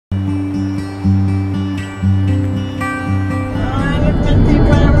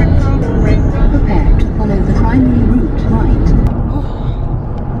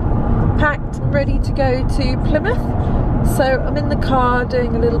to Plymouth. So I'm in the car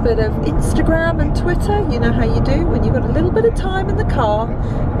doing a little bit of Instagram and Twitter. You know how you do when you've got a little bit of time in the car.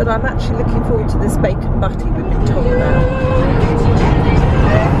 But I'm actually looking forward to this bacon butty we've been talking about.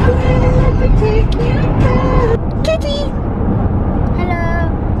 Kitty!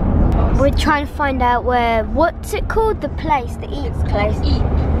 Hello. We're trying to find out where, what's it called? The place, the Eep place.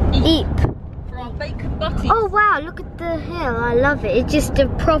 Eep. For our bacon butty. Oh wow, look at the hill. I love it. It's just a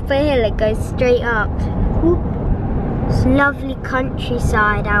proper hill. It goes straight up. It's lovely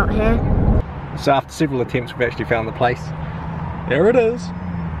countryside out here. So after several attempts, we've actually found the place. There it is.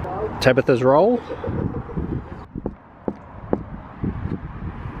 Tabitha's roll.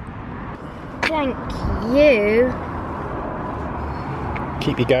 Thank you.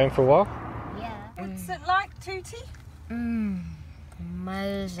 Keep you going for a while. Yeah. What's it like, Tootie?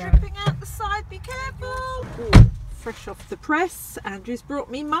 Amazing. Dripping out the side, be careful. Fresh off the press, Andrew's brought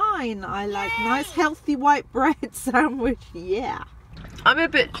me mine. I like nice healthy white bread sandwich, yeah.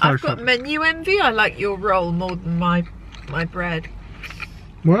 I've got menu envy. I like your roll more than my bread.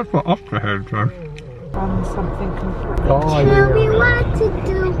 Well, that's what Oscar had, Joe. On something completely. Oh, Tell me what to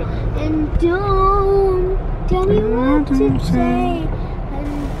do and don't. Tell me what to say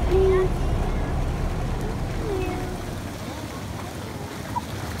and please.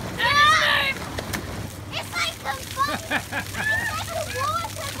 It's like the fun. It's like a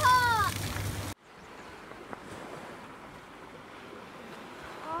water park.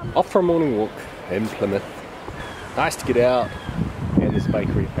 Off for a morning walk in Plymouth. Nice to get out. And this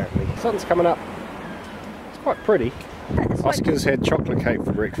bakery apparently. The sun's coming up. It's quite pretty. Oscar's had chocolate cake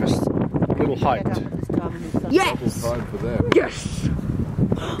for breakfast. A little hyped. Yes. Yes.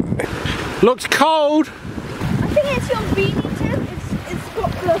 Looks cold. I think it's your beanie too. It's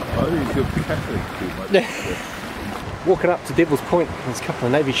got the. I think it's your Catholic too, mate. Walking up to Devil's Point. There's a couple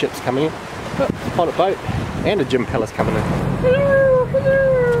of Navy ships coming in. On a boat. And a gym palace coming in. Hello, hello.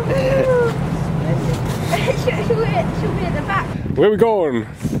 She'll be at the back. Where are we going?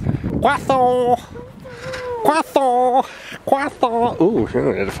 Croissant! Croissant! Croissant! Ooh, you're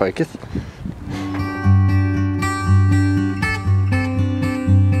not out of focus.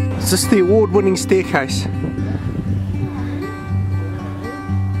 Is this the award-winning staircase?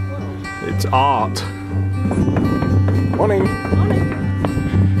 It's art. Morning!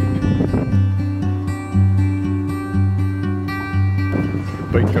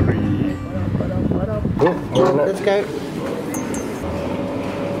 Bakery. Oh, let's go.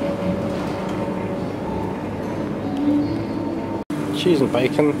 Cheese and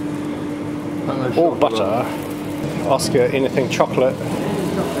bacon, or butter. Oscar, anything chocolate.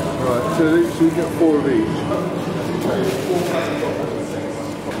 Right, so you get 4 of each.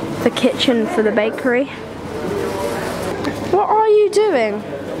 The kitchen for the bakery. What are you doing?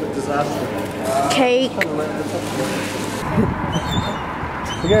 Disaster. Cake.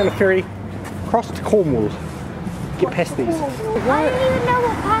 We're going on a ferry across to Cornwall. Get pasties. I don't even know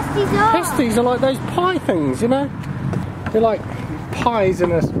what pasties are. Pasties are like those pie things, you know? They're like pies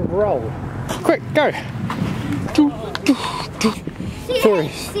in a roll. Quick, go! Ferry.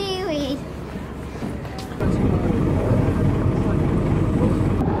 Seaweed.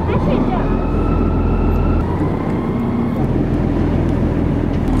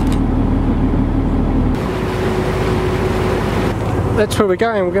 That's where we're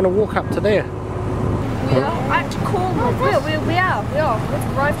going. We're going to walk up to there. We are at Cornwall. We are. Let's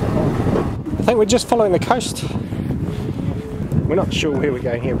drive to Cornwall. I think we're just following the coast. We're not sure where we're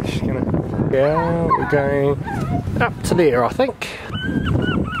going here. We're just going to... Yeah, we're going up to there, I think.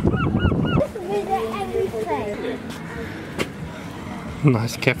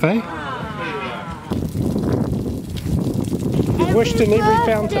 Nice cafe. Wished in every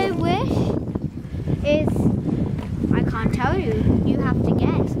fountain. Wish is, I can't tell you. You have to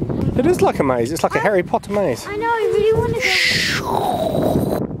guess. It is like a maze. It's like a Harry Potter maze. I know. I really want to go.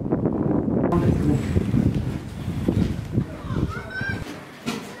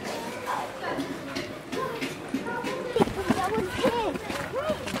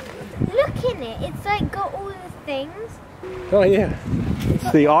 Look in it. It's like got all the things. Oh yeah.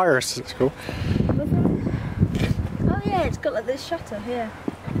 It's the iris. It's cool. Oh yeah, it's got like this shutter here.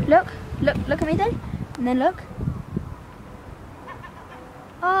 Look at me then. And then look.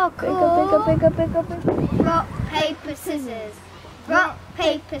 Oh, cool. Bigger. Rock, paper, scissors. Rock,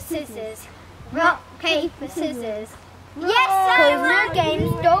 paper, scissors. Rock, paper, scissors. Yes, sir. No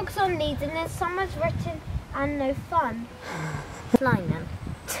games, dogs on leads, and there's so much written and no fun. Flying them.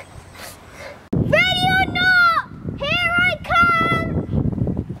 Ready or not? Here I come!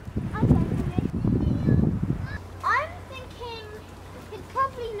 I'm thinking he'd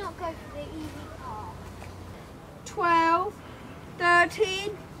probably not go for the easy part.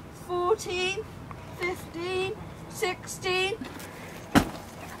 13, 14, 15, 16.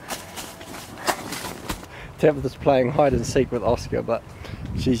 Tabitha's playing hide and seek with Oscar, but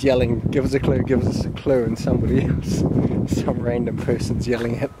she's yelling, give us a clue, give us a clue, and somebody else, some random person's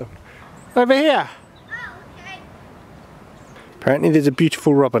yelling at them. Over here! Oh, okay. Apparently there's a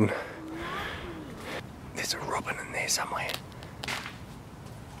beautiful robin. There's a robin in there somewhere.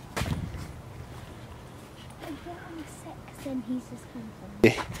 Then he's just come from.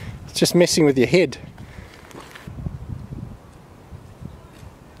 Yeah, it's just messing with your head.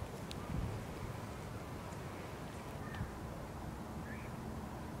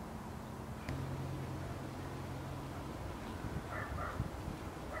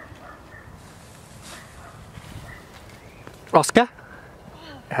 Oscar,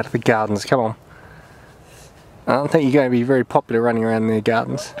 out of the gardens, come on. I don't think you're going to be very popular running around in the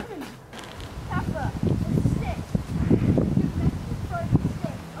gardens.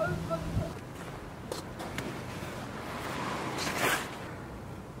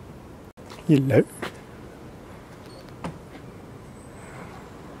 Hello.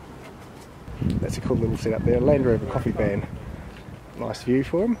 That's a cool little setup there. Land Rover coffee van. Nice view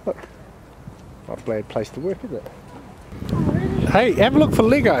for him. Look. Not a bad place to work, is it? Hey, have a look for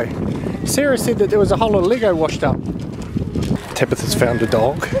Lego. Sarah said that there was a whole lot of Lego washed up. Tabitha's found a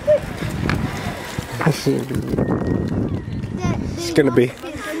dog. It's gonna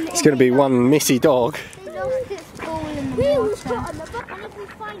be one messy dog. We all shot on the back, and if we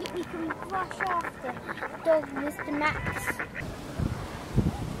find it, we can rush after dog Mr. Max.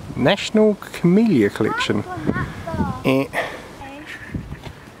 National Camellia Collection.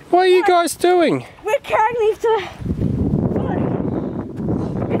 What are you guys doing? We're carrying these to...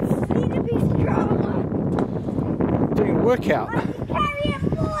 It's need to be stronger. Doing a workout. I can carry it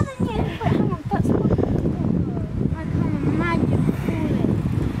more than you. Wait, hang on, that's not... I can't imagine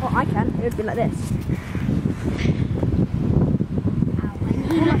falling. Well, I can. It would be like this.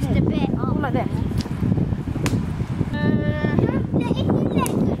 You lost a bit All off. like this. If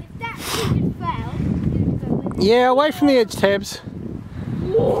that should fail, you'd go with it. Yeah, away from the edge, Tabs.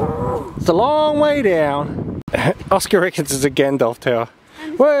 It's a long way down. Oscar reckons it's a Gandalf tower.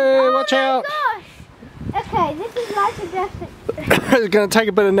 Whoa, watch out! Gosh! Okay, this is like a definite. It's going to take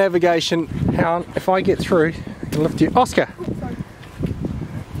a bit of navigation. Hang on, if I get through, I can lift you. Oscar!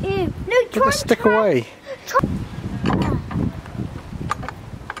 Ew. No, Get the stick away.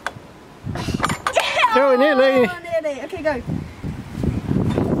 Oh, nearly. Oh, nearly. Okay, go.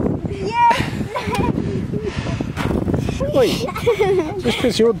 Wait, just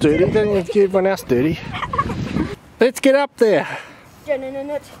because you're dirty, don't have to get everyone else dirty. Let's get up there.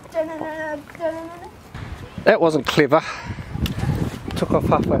 That wasn't clever. Took off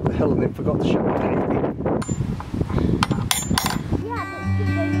halfway up the hill and then forgot to shut the tape.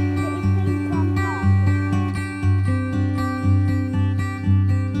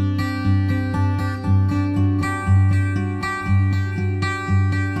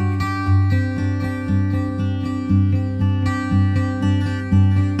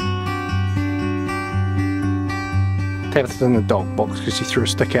 Tabitha's in the dog box because she threw a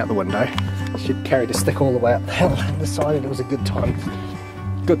stick out the window. She carried a stick all the way up the hill and decided it was a good time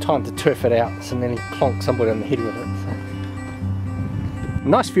to turf it out, so then he plonked somebody on the head with it. So.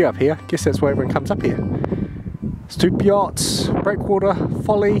 Nice view up here. Guess that's why everyone comes up here. Stoop yachts, breakwater,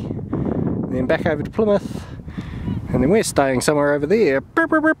 folly, and then back over to Plymouth, and then we're staying somewhere over there. Burp,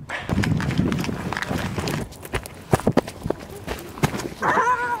 burp, burp.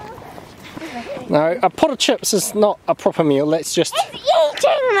 No, a pot of chips is not a proper meal, that's just... It's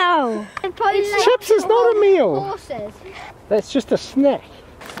eating though! Chips is not a meal! Horses. That's just a snack.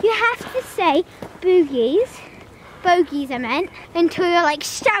 You have to say bogeys I meant, until you're like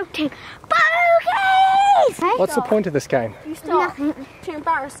shouting, bogeys! What's the point of this game? You start to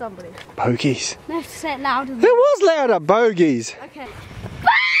embarrass somebody. Bogeys. You have to say it louder. It was louder, bogeys. Okay.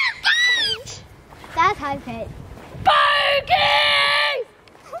 Bogeys! That's high pitch. Bogeys!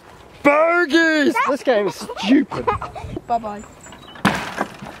 Bogeys! This game is stupid. Bye-bye.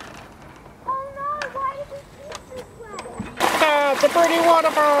 Oh no, why did it keep this way? Ah, it's a pretty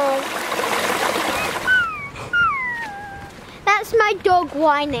waterfall. That's my dog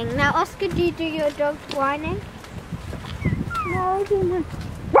whining. Now Oscar, do you do your dog whining? No, I do not.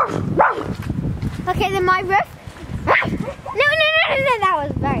 Okay, then my roof. No, that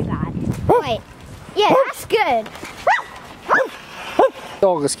was very bad. Wait. Yeah, that's good.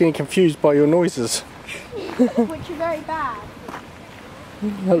 Dog is getting confused by your noises. Which are very bad.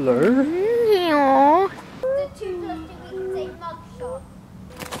 Hello. The two plastic we can say mug shot.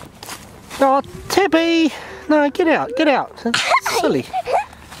 Oh, Tippy! No, get out, get out. That's silly.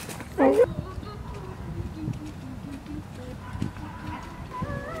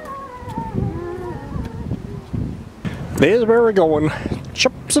 There's where we're going.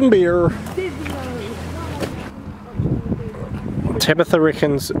 Chips and beer. Tabitha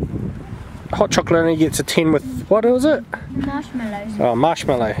reckons hot chocolate only gets a 10 with, what was it? Marshmallows. Oh,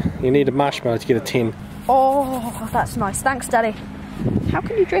 marshmallow. You need a marshmallow to get a 10. Oh, that's nice. Thanks, Daddy. How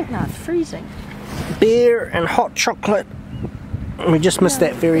can you drink that? It's freezing. Beer and hot chocolate. We just missed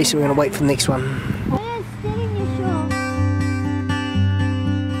that ferry, so we're going to wait for the next one.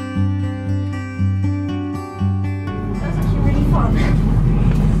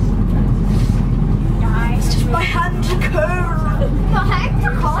 My hand to curl.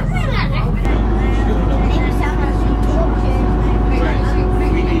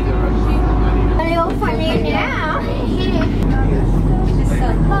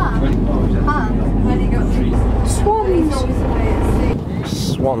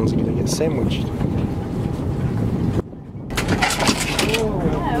 Swans are going to get sandwiched.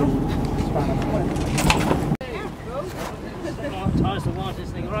 Ties the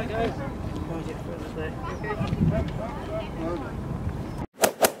largest thing, right guys?